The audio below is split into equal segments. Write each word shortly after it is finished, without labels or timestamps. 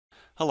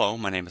Hello,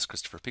 my name is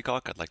Christopher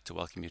Peacock. I'd like to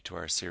welcome you to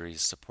our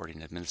series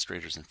supporting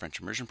administrators in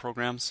French immersion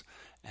programs,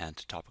 and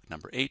topic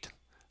number 8,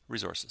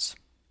 resources.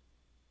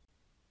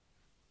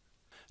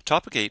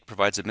 Topic 8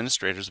 provides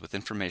administrators with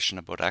information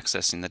about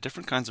accessing the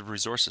different kinds of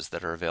resources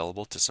that are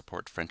available to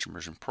support French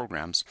immersion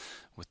programs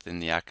within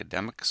the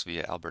academics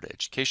via Alberta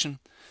Education,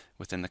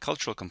 within the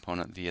cultural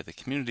component via the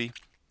community,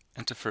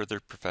 and to further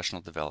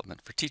professional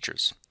development for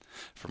teachers.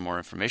 For more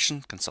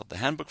information, consult the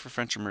Handbook for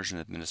French Immersion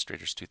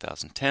Administrators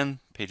 2010,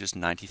 pages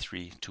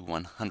 93 to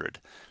 100.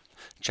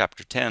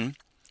 Chapter 10,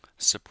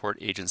 Support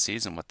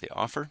Agencies and what they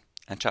offer,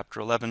 and Chapter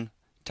 11,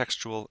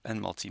 Textual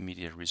and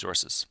Multimedia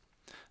Resources.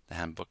 The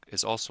handbook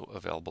is also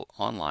available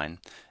online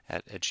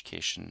at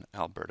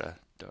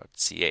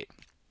educationalberta.ca.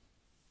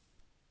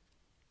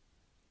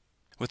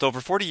 With over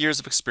 40 years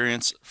of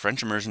experience,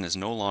 French immersion is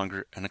no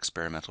longer an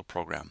experimental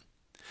program.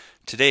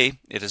 Today,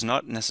 it is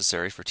not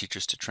necessary for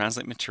teachers to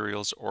translate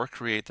materials or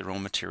create their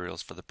own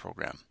materials for the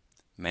program.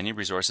 Many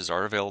resources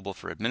are available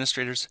for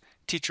administrators,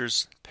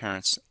 teachers,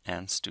 parents,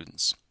 and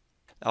students.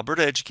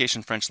 Alberta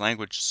Education French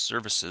Language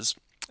Services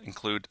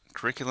include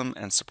curriculum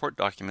and support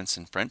documents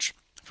in French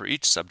for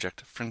each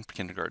subject from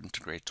kindergarten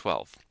to grade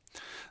 12.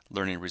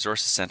 Learning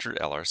Resources Centre,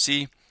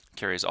 LRC,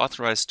 carries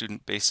authorized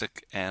student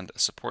basic and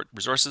support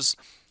resources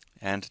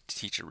and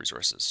teacher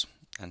resources.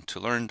 And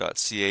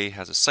tolearn.ca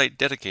has a site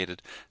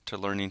dedicated to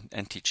learning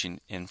and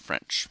teaching in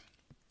French.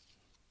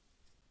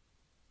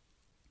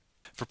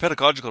 For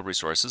pedagogical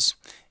resources,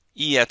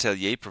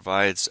 eAtelier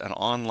provides an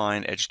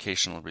online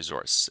educational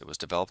resource. It was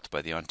developed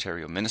by the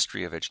Ontario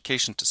Ministry of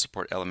Education to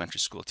support elementary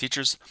school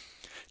teachers.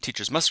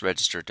 Teachers must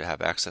register to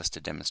have access to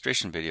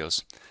demonstration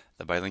videos.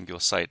 The bilingual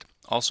site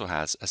also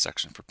has a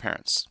section for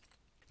parents.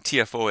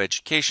 TFO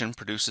Education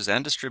produces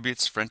and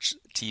distributes French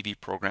TV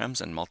programs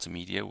and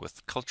multimedia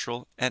with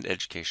cultural and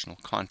educational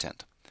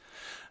content.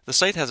 The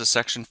site has a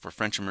section for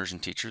French immersion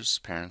teachers,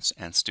 parents,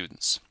 and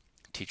students.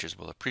 Teachers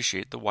will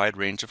appreciate the wide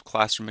range of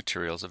classroom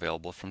materials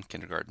available from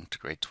kindergarten to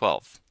grade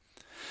 12.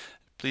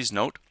 Please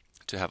note,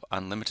 to have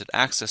unlimited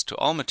access to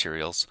all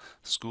materials,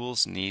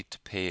 schools need to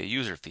pay a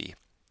user fee.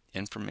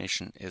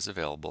 Information is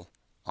available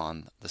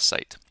on the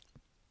site.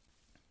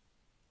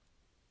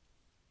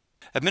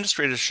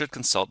 Administrators should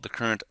consult the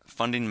current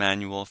Funding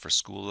Manual for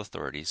School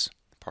Authorities,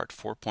 Part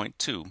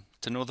 4.2,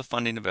 to know the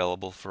funding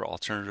available for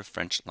alternative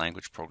French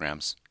language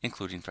programs,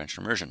 including French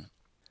immersion.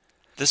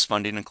 This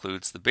funding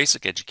includes the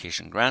Basic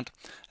Education Grant,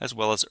 as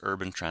well as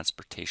urban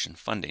transportation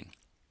funding.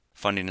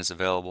 Funding is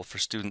available for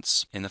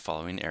students in the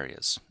following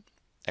areas.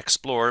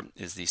 Explore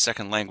is the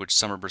second language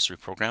summer bursary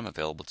program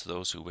available to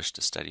those who wish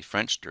to study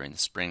French during the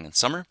spring and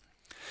summer.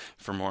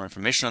 For more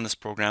information on this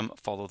program,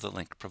 follow the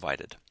link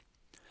provided.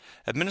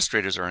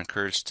 Administrators are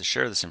encouraged to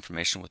share this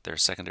information with their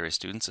secondary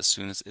students as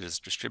soon as it is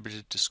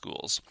distributed to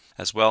schools.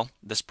 As well,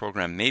 this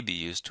program may be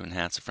used to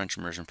enhance a French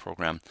immersion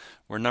program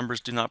where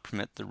numbers do not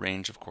permit the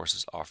range of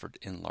courses offered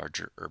in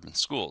larger urban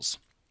schools.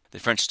 The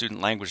French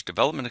Student Language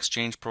Development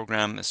Exchange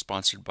program is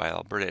sponsored by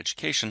Alberta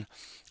Education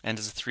and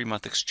is a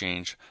 3-month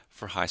exchange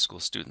for high school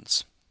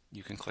students.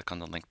 You can click on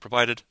the link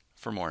provided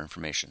for more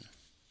information.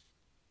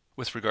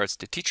 With regards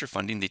to teacher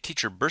funding, the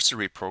Teacher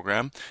Bursary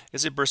Program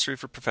is a bursary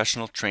for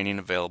professional training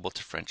available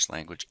to French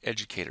language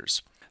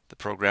educators. The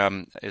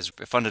program is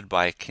funded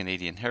by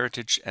Canadian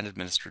Heritage and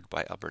administered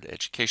by Alberta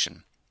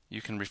Education.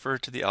 You can refer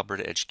to the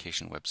Alberta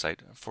Education website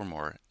for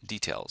more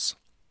details.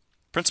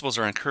 Principals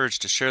are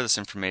encouraged to share this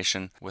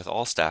information with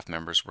all staff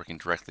members working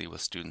directly with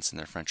students in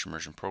their French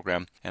immersion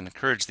program and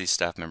encourage these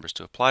staff members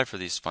to apply for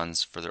these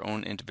funds for their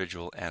own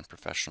individual and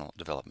professional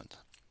development.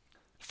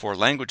 For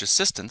language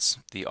assistance,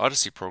 the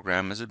Odyssey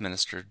program is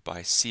administered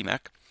by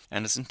CMEC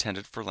and is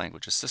intended for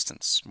language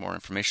assistance. More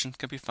information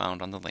can be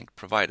found on the link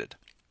provided.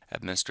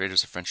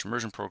 Administrators of French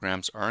immersion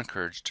programs are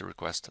encouraged to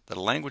request that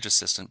a language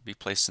assistant be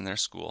placed in their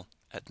school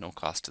at no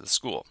cost to the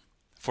school.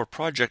 For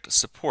project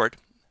support,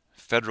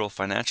 federal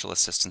financial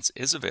assistance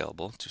is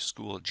available to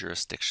school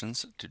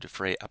jurisdictions to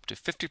defray up to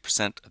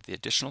 50% of the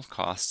additional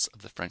costs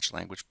of the French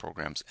language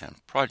programs and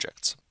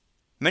projects.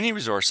 Many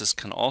resources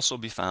can also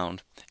be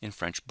found in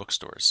French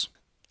bookstores.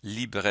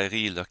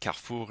 Librairie Le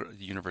Carrefour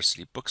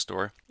University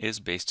Bookstore is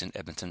based in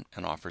Edmonton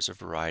and offers a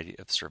variety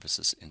of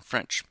services in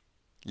French.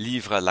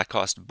 Livre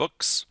Lacoste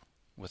Books,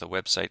 with a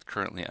website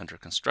currently under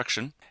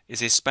construction,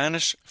 is a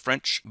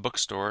Spanish-French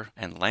bookstore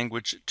and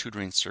language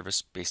tutoring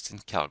service based in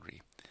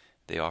Calgary.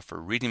 They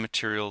offer reading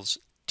materials,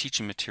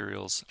 teaching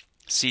materials,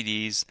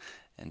 CDs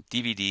and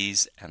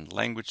DVDs, and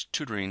language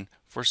tutoring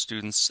for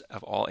students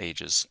of all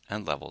ages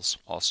and levels,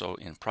 also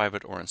in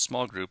private or in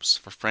small groups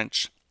for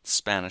French,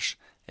 Spanish,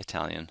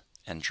 Italian,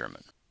 and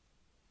German.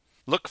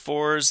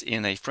 Look-fors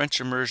in a French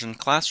immersion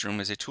classroom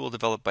is a tool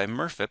developed by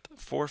MRFIP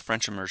for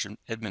French immersion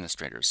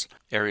administrators.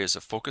 Areas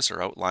of focus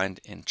are outlined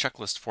in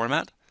checklist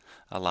format,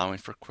 allowing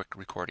for quick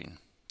recording.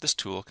 This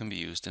tool can be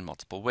used in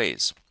multiple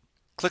ways.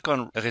 Click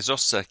on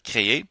Ressources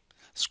créées,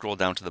 scroll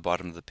down to the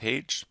bottom of the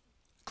page,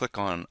 click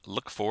on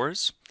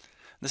Look-fors.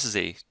 This is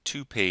a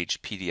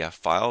 2-page PDF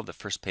file. The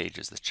first page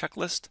is the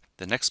checklist.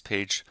 The next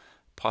page,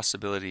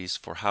 possibilities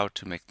for how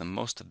to make the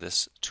most of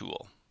this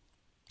tool.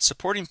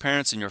 Supporting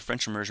parents in your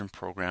French immersion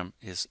program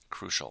is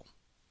crucial.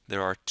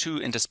 There are two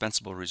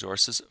indispensable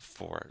resources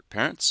for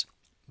parents,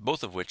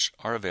 both of which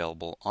are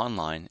available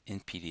online in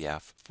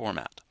PDF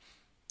format.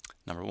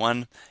 Number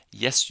one,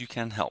 Yes You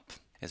Can Help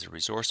is a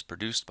resource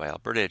produced by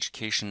Alberta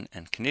Education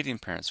and Canadian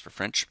Parents for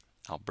French,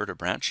 Alberta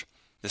branch.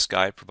 This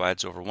guide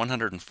provides over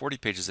 140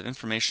 pages of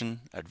information,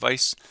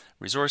 advice,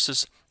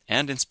 resources,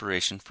 and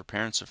inspiration for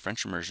parents of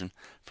French immersion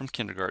from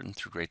kindergarten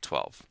through grade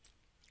 12.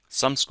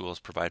 Some schools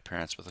provide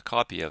parents with a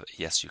copy of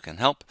Yes You Can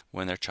Help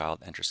when their child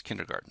enters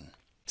kindergarten.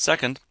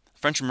 Second,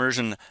 French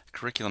Immersion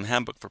Curriculum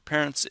Handbook for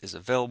Parents is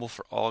available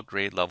for all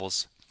grade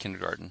levels,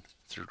 kindergarten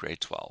through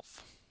grade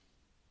 12.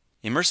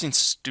 Immersing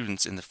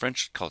students in the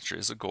French culture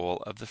is a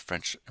goal of the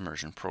French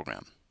Immersion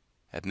program.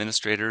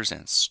 Administrators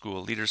and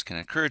school leaders can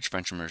encourage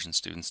French immersion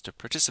students to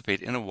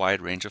participate in a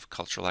wide range of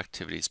cultural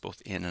activities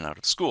both in and out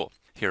of school.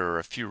 Here are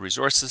a few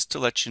resources to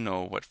let you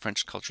know what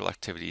French cultural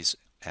activities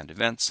and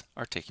events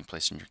are taking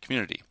place in your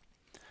community.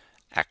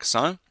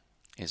 Accent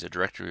is a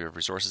directory of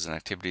resources and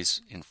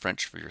activities in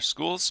French for your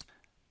schools.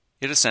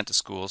 It is sent to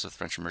schools with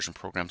French immersion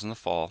programs in the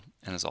fall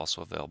and is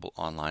also available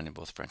online in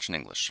both French and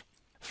English.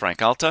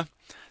 Francalta.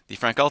 The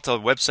Francalta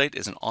website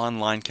is an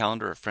online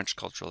calendar of French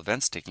cultural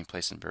events taking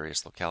place in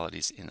various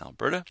localities in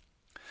Alberta.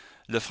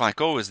 Le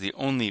Franco is the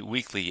only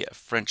weekly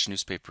French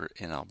newspaper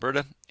in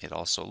Alberta. It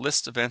also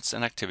lists events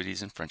and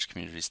activities in French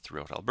communities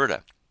throughout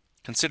Alberta.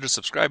 Consider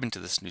subscribing to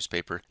this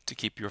newspaper to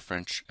keep your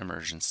French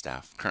immersion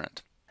staff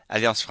current.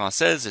 Alliance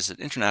Française is an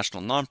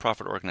international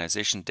non-profit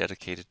organization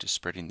dedicated to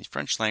spreading the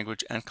French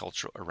language and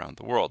culture around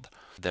the world.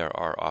 There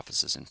are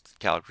offices in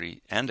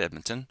Calgary and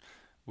Edmonton,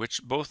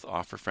 which both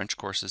offer French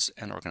courses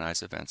and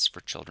organize events for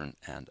children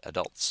and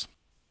adults.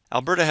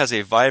 Alberta has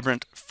a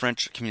vibrant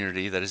French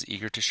community that is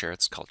eager to share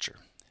its culture.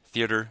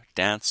 Theater,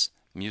 dance,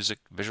 music,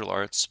 visual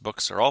arts,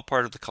 books are all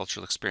part of the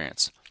cultural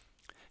experience.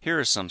 Here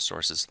are some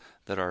sources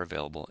that are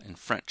available in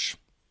French.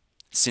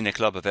 Ciné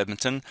Club of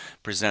Edmonton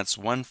presents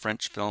one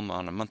French film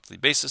on a monthly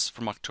basis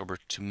from October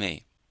to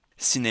May.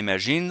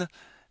 Cinémagine.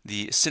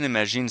 The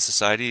Cinémagine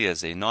Society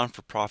is a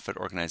non-for-profit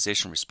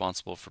organization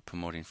responsible for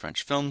promoting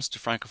French films to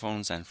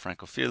francophones and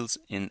francophiles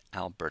in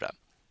Alberta.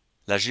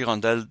 La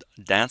Girondelle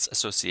Dance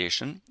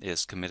Association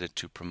is committed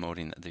to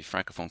promoting the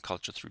francophone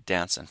culture through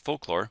dance and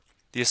folklore.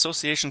 The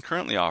association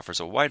currently offers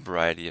a wide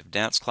variety of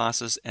dance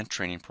classes and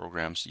training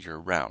programs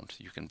year-round.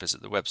 You can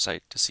visit the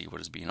website to see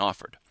what is being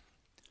offered.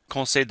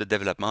 Conseil de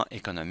développement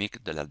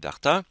économique de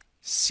l'Alberta,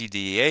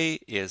 CDA,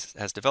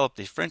 has developed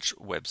a French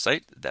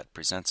website that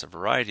presents a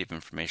variety of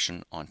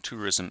information on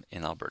tourism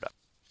in Alberta.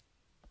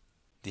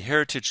 The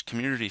Heritage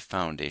Community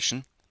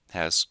Foundation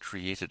has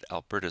created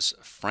Alberta's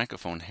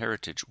Francophone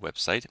Heritage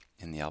website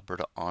in the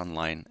Alberta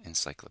Online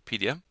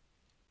Encyclopedia.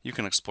 You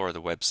can explore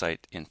the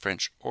website in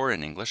French or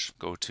in English.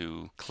 Go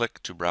to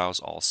click to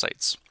browse all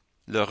sites.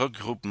 Le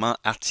Regroupement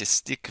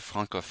Artistique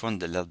Francophone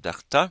de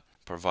l'Alberta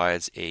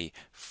provides a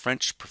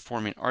French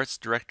performing arts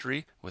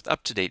directory with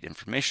up-to-date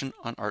information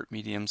on art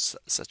mediums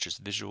such as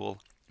visual,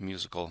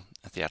 musical,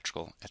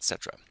 theatrical,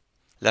 etc.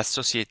 La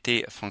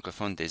Société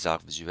francophone des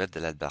arts visuels de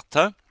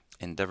l'Alberta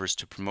endeavors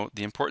to promote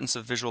the importance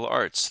of visual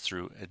arts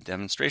through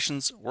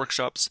demonstrations,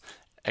 workshops,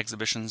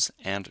 exhibitions,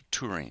 and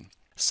touring.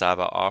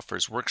 SABA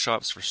offers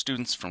workshops for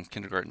students from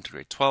kindergarten to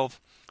grade 12.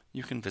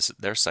 You can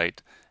visit their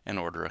site and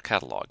order a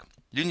catalog.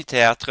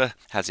 L'Unitheatre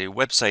has a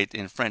website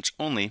in French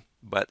only,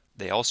 but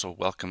they also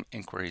welcome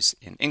inquiries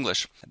in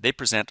English. They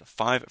present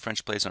 5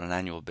 French plays on an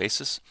annual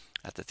basis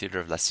at the Theatre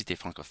of la Cité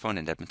Francophone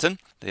in Edmonton.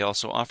 They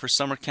also offer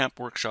summer camp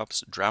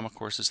workshops, drama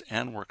courses,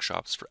 and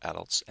workshops for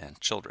adults and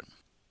children.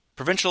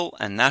 Provincial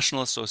and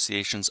national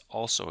associations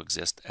also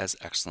exist as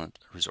excellent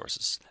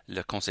resources.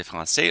 Le Conseil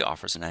Français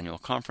offers an annual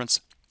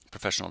conference,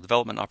 professional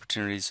development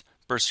opportunities,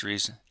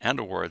 bursaries, and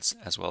awards,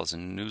 as well as a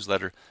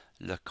newsletter,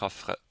 Le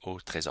Coffre au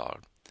Trésor.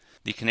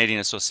 The Canadian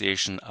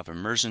Association of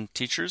Immersion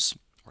Teachers,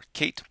 or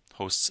CATE,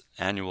 hosts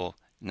annual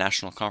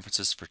national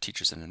conferences for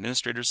teachers and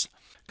administrators.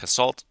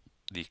 CASALT,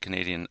 the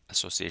Canadian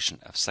Association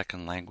of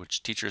Second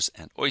Language Teachers,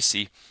 and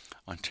OICE,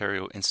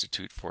 Ontario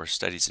Institute for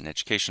Studies in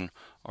Education,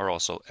 are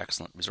also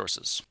excellent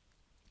resources.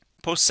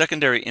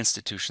 Post-secondary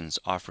institutions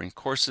offering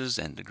courses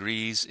and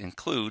degrees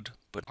include,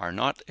 but are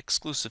not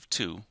exclusive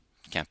to,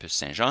 Campus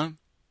Saint-Jean,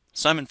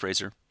 Simon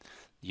Fraser,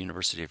 the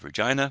University of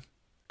Regina,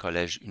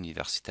 Collège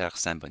Universitaire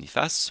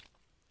Saint-Boniface,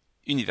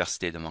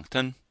 Université de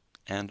Moncton,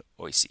 and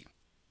OICE.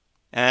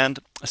 And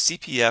a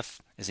CPF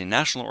is a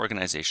national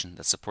organization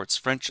that supports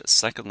French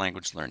second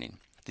language learning.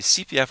 The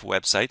CPF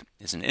website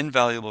is an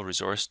invaluable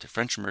resource to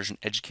French immersion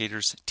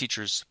educators,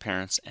 teachers,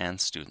 parents,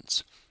 and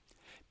students.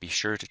 Be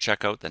sure to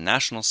check out the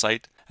national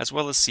site as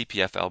well as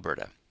CPF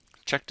Alberta.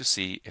 Check to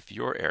see if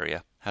your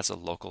area has a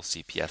local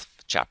CPF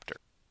chapter.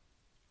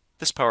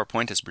 This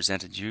PowerPoint has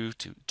presented you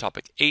to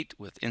Topic 8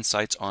 with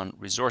insights on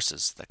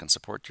resources that can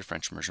support your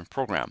French immersion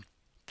program.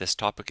 This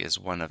topic is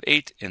one of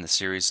 8 in the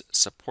series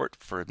Support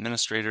for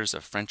Administrators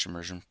of French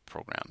Immersion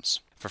Programs.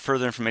 For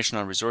further information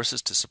on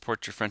resources to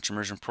support your French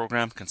Immersion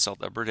program,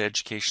 consult Alberta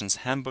Education's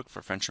Handbook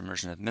for French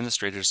Immersion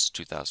Administrators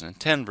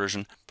 2010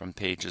 version from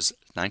pages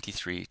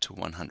 93 to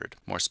 100.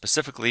 More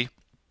specifically,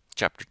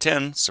 Chapter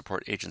 10,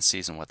 Support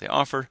Agencies and What They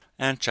Offer,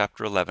 and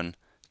Chapter 11,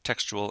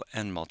 Textual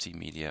and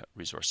Multimedia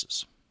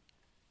Resources.